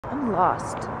I'm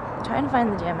lost. I'm trying to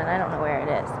find the gym and I don't know where it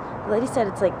is. The lady said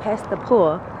it's like past the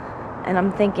pool, and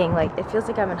I'm thinking like it feels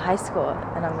like I'm in high school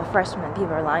and I'm a freshman and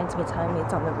people are lying to me telling me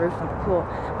it's on the roof of the pool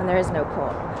when there is no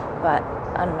pool. But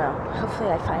I don't know.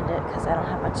 Hopefully I find it because I don't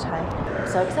have much time. I'm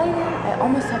so excited. I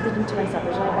almost have the gym to myself.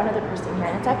 There's only one other person here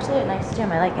and it's actually a nice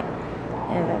gym. I like it.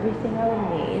 I have everything I would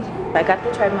need. I got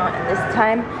the treadmill and this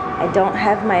time I don't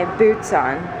have my boots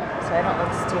on so I don't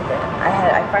look stupid.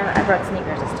 I brought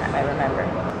sneakers this time, I remember.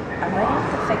 I might have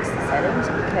to fix the settings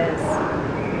because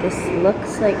this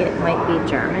looks like it might be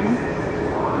German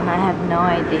and I have no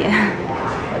idea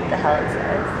what the hell it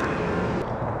says.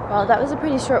 Well, that was a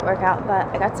pretty short workout, but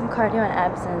I got some cardio and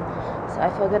abs and so I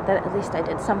feel good that at least I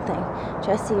did something.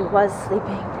 Jesse was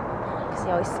sleeping because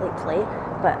he always sleeps late,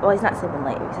 but, well, he's not sleeping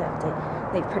late because I have to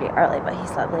leave pretty early, but he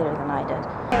slept later than I did.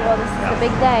 Okay, well, this is the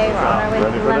big day. We're on our way to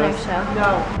the Leno show.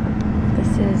 No.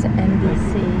 This is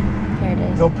NBC. Here it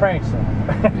is. No pranks, though.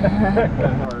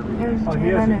 Here's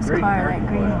Jay Leno's car, that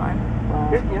green one.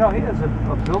 You know, he has a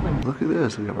building. Look at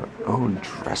this. We have our own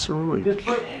dressing room. Are you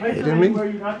kidding me?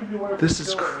 This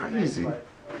is crazy.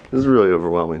 This is really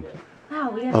overwhelming.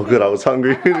 Wow, we have Oh, good. I was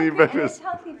hungry. okay, and it's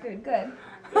healthy food. Good.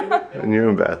 In your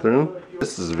own bathroom?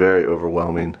 This is very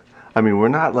overwhelming. I mean, we're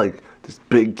not like this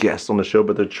big guest on the show,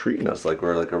 but they're treating us like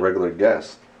we're like a regular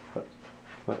guest.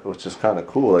 Which is kind of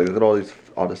cool. Like, look at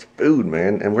all this food,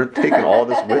 man, and we're taking all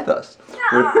this with us.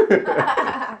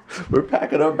 We're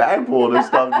packing our bag full of this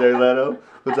stuff, Jay Leno.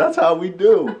 But that's how we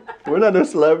do. We're not no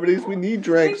celebrities. We need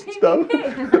drinks and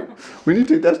stuff. We need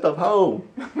to take that stuff home.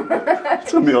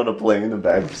 It's gonna be on a plane, a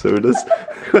bag of sodas.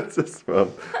 What's this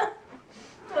from?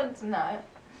 It's not.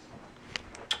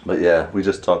 But yeah, we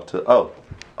just talked to. Oh,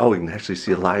 we can actually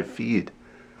see a live feed.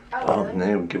 Oh, really?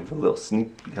 man, we give a little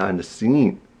sneak behind the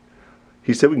scene.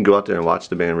 He said we can go out there and watch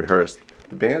the band rehearse.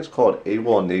 The band's called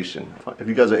AWOL Nation. If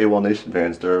you guys are AWOL Nation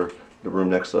fans, they're the room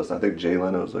next to us. I think Jay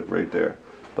Leno is like right there.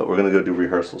 But we're gonna go do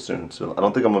rehearsal soon. So I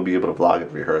don't think I'm gonna be able to vlog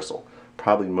at rehearsal.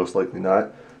 Probably most likely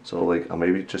not. So like I'll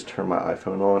maybe just turn my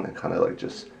iPhone on and kind of like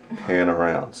just pan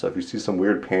around. So if you see some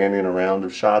weird panning around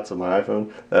of shots of my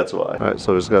iPhone, that's why. All right,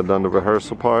 so we just got done the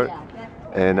rehearsal part.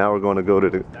 And now we're going to go to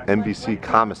the NBC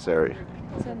commissary.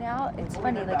 So now it's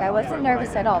funny, like I wasn't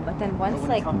nervous at all, but then once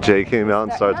like Jay came out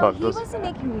and started talking to us. He wasn't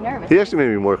making me nervous. He actually made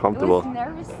me more comfortable. I was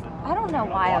nervous. I don't know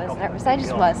why I was nervous. I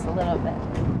just was a little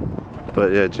bit.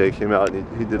 But yeah, Jay came out and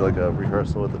he did like a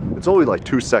rehearsal with it. It's only like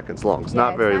 2 seconds long. It's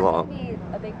not very long.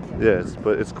 A big deal. Yeah,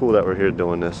 but it's cool that we're here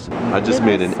doing this. I just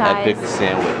made an epic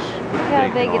sandwich. Look how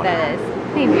big that is.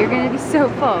 Babe, you're gonna be so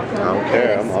full. I don't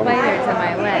care. I'm hungry. Spiders in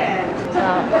my way.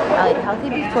 Well, I'll eat healthy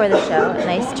before the show, a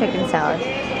nice chicken salad,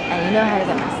 and you know how to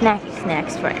get my snacky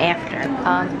snacks for after.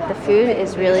 The food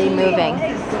is really moving.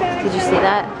 Did you see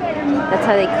that? That's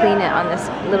how they clean it on this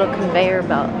little conveyor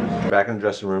belt. Back in the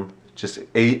dressing room, just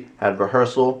ate, had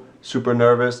rehearsal, super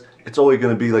nervous. It's only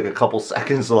gonna be like a couple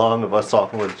seconds long of us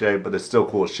talking with Jay, but it's still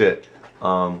cool as shit.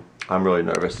 I'm really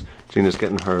nervous. Gina's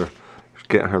getting her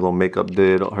little makeup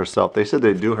did herself. They said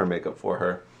they'd do her makeup for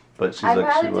her. But she's I'd like,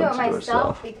 rather she do it wants to do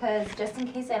myself herself. because just in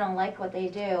case I don't like what they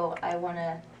do, I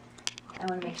wanna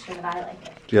make sure that I like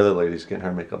it. The other lady's getting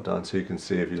her makeup done so you can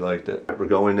see if you liked it. We're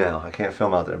going now. I can't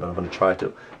film out there, but I'm gonna try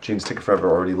to. Jean's taking forever,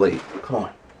 already late. Come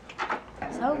on.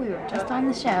 So we were just on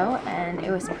the show and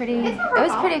it was pretty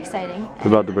exciting. We're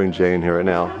about to bring Jay in here right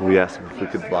now. We asked him if we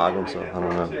could vlog him, so I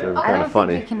don't know. They're kind of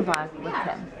funny. I don't think we can vlog with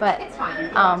him, but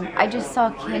I just saw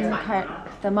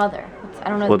the mother. I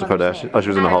don't know What, the the mother's Kardashian? name. Oh, she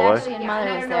was in the hallway? Kardashian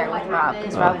mother was there with Rob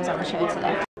because Rob was on the show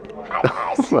today.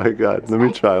 Oh my god, let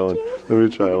me try one. Let me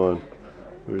try one.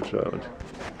 Let me try one.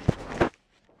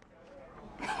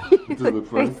 Does it look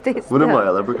funny? What am I,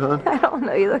 a leprechaun? I don't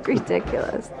know, you look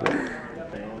ridiculous.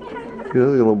 You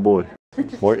look like a little boy.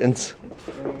 Morton's?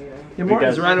 Yeah,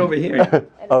 Morton's right over here.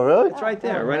 Oh really? It's right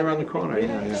there, right around the corner.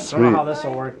 Yeah. Sweet. I don't know how this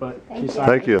will work, but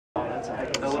Thank you.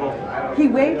 He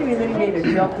waved to me and then he made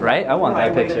a joke. Right? I want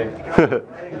that picture.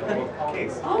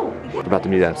 We're about to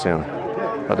meet Adam Sandler.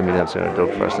 About to meet Adam Sandler.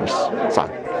 Dope freshness. Son.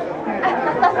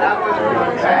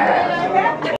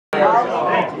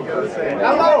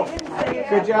 Hello!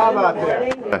 Good job out there.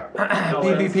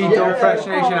 BBP Dope Fresh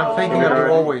Nation, I'm thinking of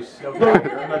you always. You're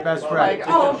my best friend.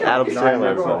 Adam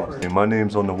Sandler. Hey, my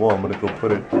name's on the wall. I'm gonna go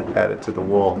put it, add it to the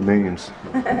wall. Names.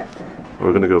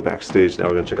 We're gonna go backstage now.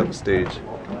 We're gonna check out the stage.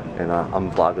 And I'm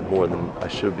vlogging more than I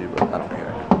should be, but I don't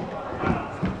care.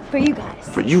 For you guys.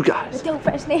 For you guys. Dope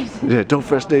Fresh Nation. Yeah, Dope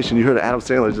Fresh Nation. You heard Adam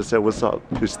Sandler just said, "What's up?"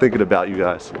 He's thinking about you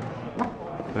guys.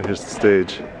 And here's the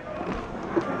stage.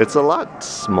 It's a lot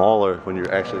smaller when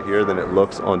you're actually here than it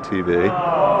looks on TV.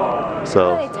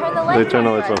 So they turn the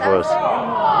lights on for us.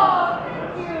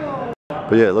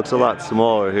 But yeah, it looks a lot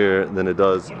smaller here than it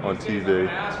does on TV.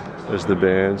 There's the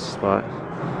band spot.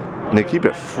 And they keep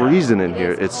it freezing in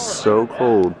here. It's so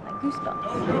cold.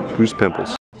 Goosebumps. Goose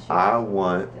pimples. I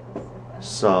want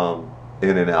some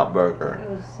In-N-Out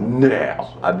burger.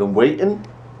 Now, I've been waiting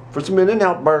for some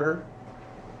In-N-Out burger.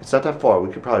 It's not that far.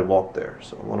 We could probably walk there.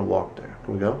 So I want to walk there.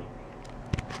 Can we go?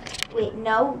 Wait,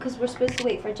 no, because we're supposed to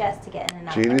wait for Jess to get in and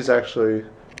out. Gina's actually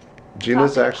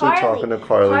talking to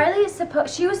Carly. Carly is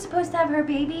she was supposed to have her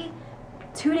baby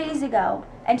 2 days ago,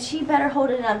 and she better hold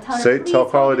it in. I'm telling her. Tell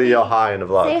Carly to yell hi in the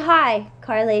vlog. Say hi,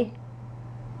 Carly.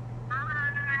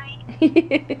 I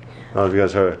don't know if you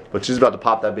guys heard, but she's about to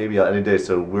pop that baby out any day,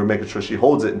 so we're making sure she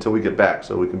holds it until we get back,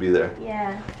 so we can be there.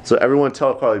 Yeah. So everyone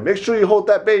tell Carly, make sure you hold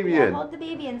that baby in. Hold the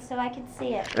baby in so I can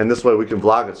see it. And this way we can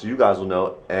vlog it, so you guys will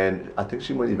know. And I think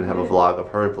she might even have a vlog of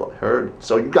her.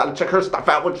 So you gotta check her stuff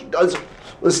out, what she does.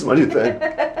 This is my new thing.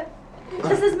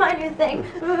 This is my new thing.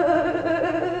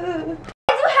 I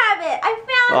do have it. I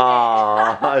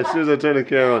found it. As soon as I turn the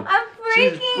camera on. I'm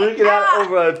She's freaking out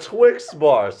over a Twix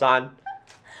bar, son.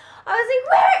 I was like,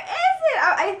 where is it? I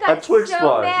got A Twix so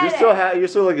bar. mad. You're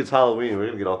still like it's Halloween. We're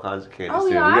gonna get all kinds of candy Oh, soon.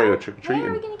 we We gotta go are? trick or Where are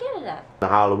we treating. gonna get it at? The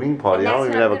Halloween party. I don't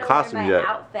even have a costume yet.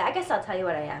 Outfit. I guess I'll tell you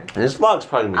what I am. And this vlog's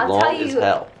probably gonna be I'll long tell you as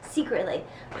hell. secretly.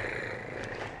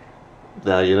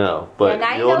 Now you know, but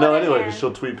now you you'll know know what I anyway am. because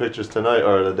she'll tweet pictures tonight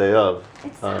or the day of.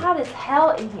 It's hot as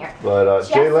hell in here. But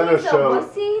Jay Leno's show, a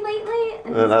wussy lately,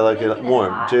 and I like it making more.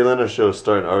 hot. Jay Leno's show is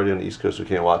starting already on the East Coast. We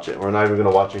can't watch it. We're not even gonna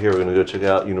watch it here. We're gonna go check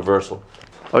out Universal.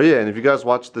 Oh yeah, and if you guys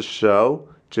watched the show,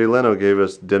 Jay Leno gave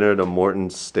us dinner at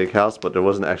Morton's Steakhouse, but there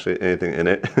wasn't actually anything in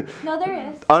it. No, there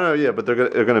is. Oh no, yeah, but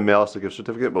they're gonna mail us a gift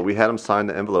certificate. But we had them sign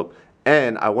the envelope,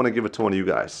 and I want to give it to one of you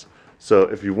guys. So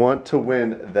if you want to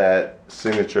win that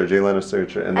signature, Jay Leno's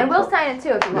signature, and I will sign it too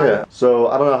if you want. yeah. So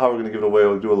I don't know how we're gonna give it away.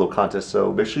 We'll do a little contest.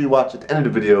 So make sure you watch at the end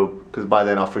of the video, because by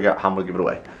then I'll figure out how I'm gonna give it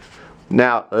away.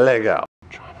 Now let go. I'm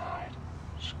trying to hide.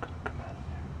 Just gonna come out.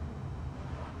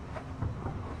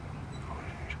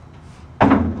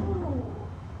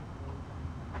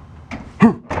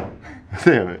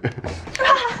 Damn it.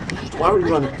 Why were you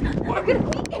running? Why? I'm gonna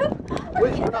beat you.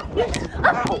 Wait, you're not.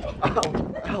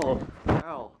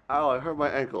 Ow. Ow, I hurt my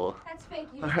ankle. That's fake.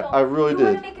 I really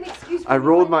did. Make an excuse I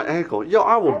rolled my ankle. Yo,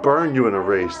 I will burn you in a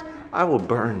race. I will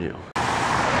burn you.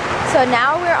 So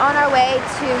now we're on our way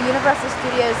to Universal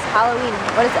Studios Halloween.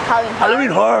 What is it?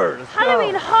 Halloween Horror?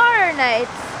 Halloween Horror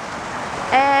Nights.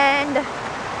 And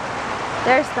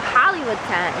there's the Hollywood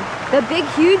sign. The big,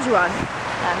 huge one.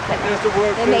 No, I'm kidding. There's the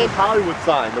world famous Hollywood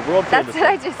sign. The world famous. That's what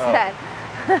I just said.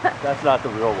 That's not the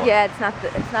real one. Yeah, it's not the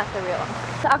real one.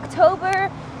 It's October,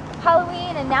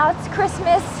 Halloween, and now it's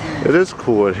Christmas. It is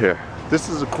cool in here. This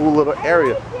is a cool little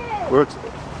area.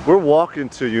 We're walking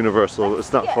to Universal.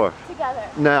 It's not far. Together.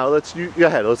 Now go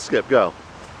ahead. Let's skip. Go.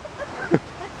 Let's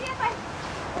see if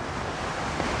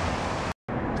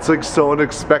It's like so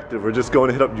unexpected. We're just going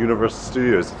to hit up Universal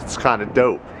Studios. It's kind of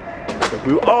dope.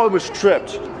 We almost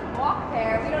tripped. walk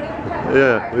there. We don't even have a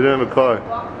Yeah, car. we didn't have a car.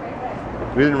 Walk right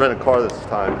there. We didn't rent a car this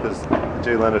time because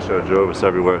Jay Leno show drove us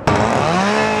everywhere.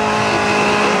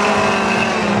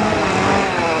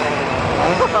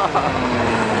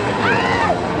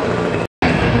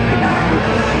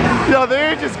 Yo,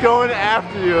 they're just going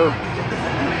after you.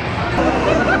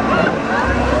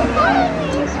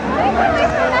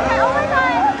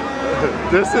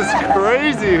 This is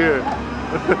crazy here.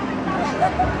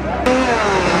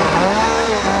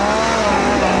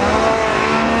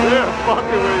 They're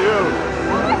fucking with you.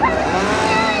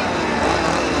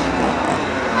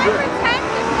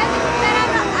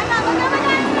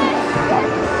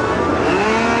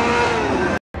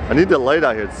 I need the light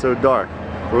out here, it's so dark.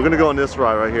 We're gonna go on this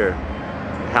ride right here.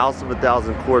 House of a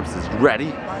Thousand Corpses. Ready?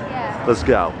 Yeah. Let's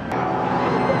go.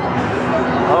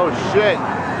 Oh shit.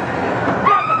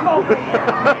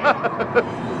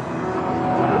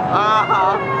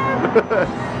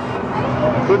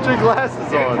 Put your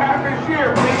glasses on.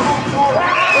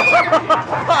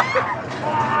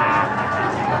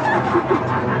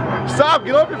 Stop,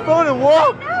 get off your phone and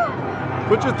walk.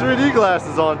 Put your 3D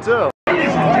glasses on too.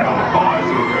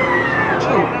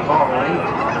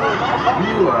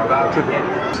 You are about to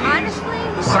Honestly,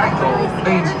 I'm cycle really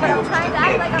scared, but I'm trying to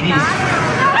act like I'm not.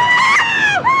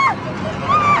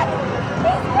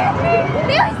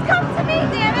 They always come to me,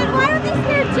 damn it. Why don't they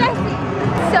scare Jesse?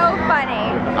 So funny.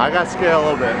 I got scared a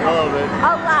little bit. A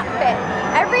lot bit.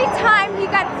 Every time he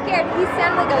got scared, he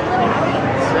sounded like a little baby.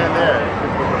 Stand there.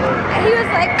 And he was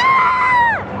like,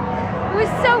 ah! It was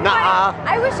so funny.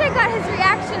 I wish I got his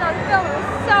reaction on film. It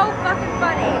was so fucking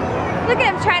funny. Look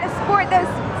at him trying to sport those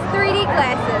 3D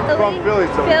glasses. From Philly,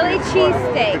 so Philly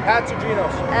cheesesteak. Hats or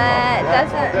Geno's?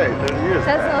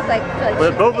 Doesn't look like Philly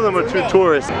But both of them are cheesesteak two to me.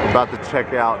 tourists. About to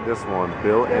check out this one,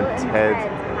 Bill and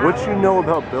Ted's. What you know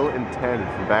about Bill and Ted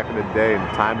from back in the day in a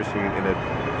time machine in a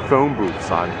phone booth,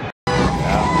 son?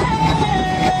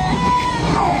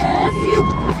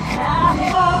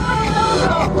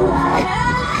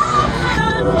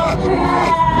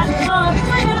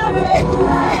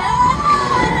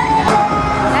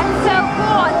 That's so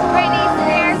cool. It's Britney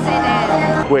Spears in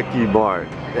it. Quickie Mart.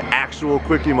 The actual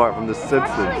Quickie Mart from The It's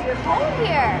Simpsons. really cold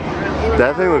here.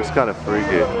 That thing looks kind of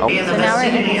freaky. Oh. So now we're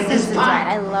in the Simpsons ride.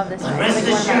 I love this ride. It's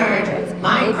like one of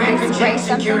my favorites. They spray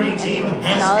something and you can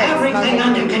smell it. It smells like pretty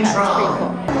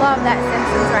cool. I love that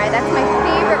Simpsons ride. That's my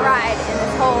favorite ride in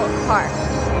this whole park.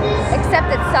 Except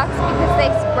it sucks because they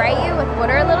spray you with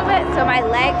water a little bit, so my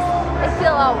legs, they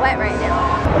feel all wet right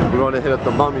now. We're going to hit up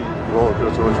the Mummy roller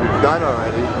coaster, which we've done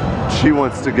already. She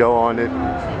wants to go on it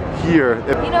here.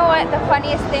 You know what? The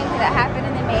funniest thing that happened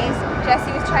in the maze,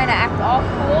 Jesse was trying to act all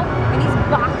cool, and he's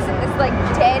boxing this like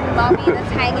dead mummy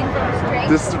that's hanging from a string.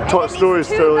 This story is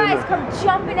totally. Two guys come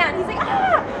jumping out, and he's like,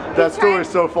 ah! That story is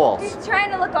so false. He's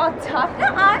trying to look all tough.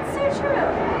 Nuh-uh, it's so true.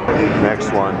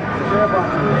 Next one.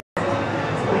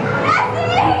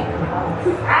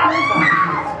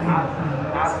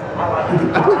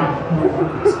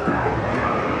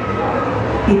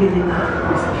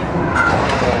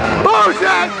 Oh,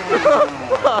 Jack!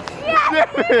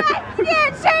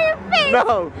 Yes, show your face!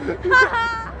 No!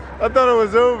 I thought it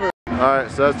was over.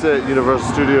 Alright, so that's it. Universal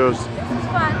Studios. This is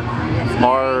fun.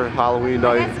 Horror Halloween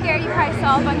I night. got scared. You probably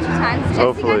saw a bunch of times. Jesse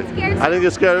Hopefully. got scared. I didn't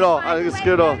get scared at all. I didn't get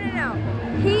scared at all. No.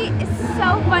 He is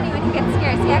so funny when he gets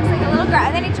scared. He acts like a little girl,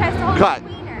 and then he tries to hold Cut.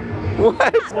 his wiener.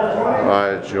 What?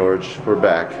 Alright, George, we're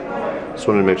back. Just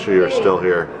wanted to make sure you're still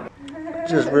here.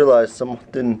 Just realized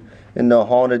something in the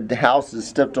haunted houses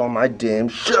stepped on my damn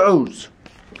shoes.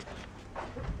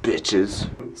 Bitches.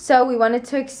 So we wanted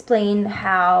to explain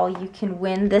how you can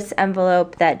win this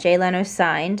envelope that Jay Leno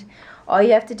signed. All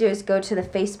you have to do is go to the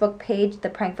Facebook page, the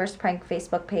Prank vs. Prank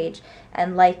Facebook page,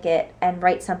 and like it and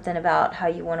write something about how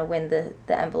you want to win the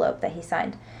envelope that he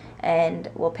signed. And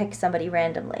we'll pick somebody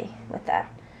randomly with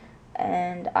that.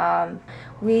 And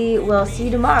we will see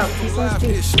you tomorrow. Peace and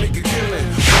peace.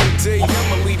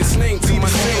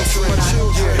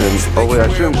 And, oh wait, I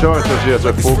shouldn't show her until she has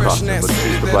her full costume, but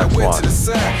she's the Black Swan.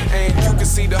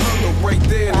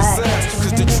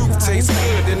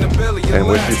 And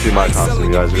once you see my costume,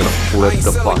 you guys are gonna flip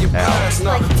the fuck out.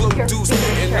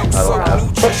 I don't have.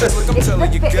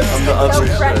 I'm the ugly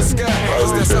shit.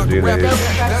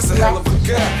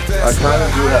 I kind of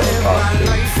do have a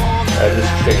costume. I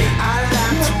just changed.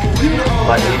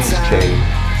 My 80s chain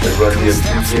is run the jeans,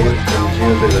 and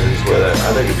Gina thinks I just wear that. I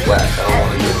think it's whack. I don't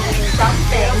want to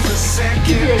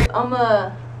do it. I'm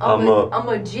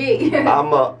a G.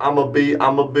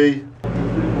 I'm a B.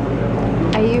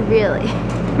 Are you really,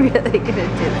 really gonna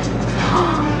do it?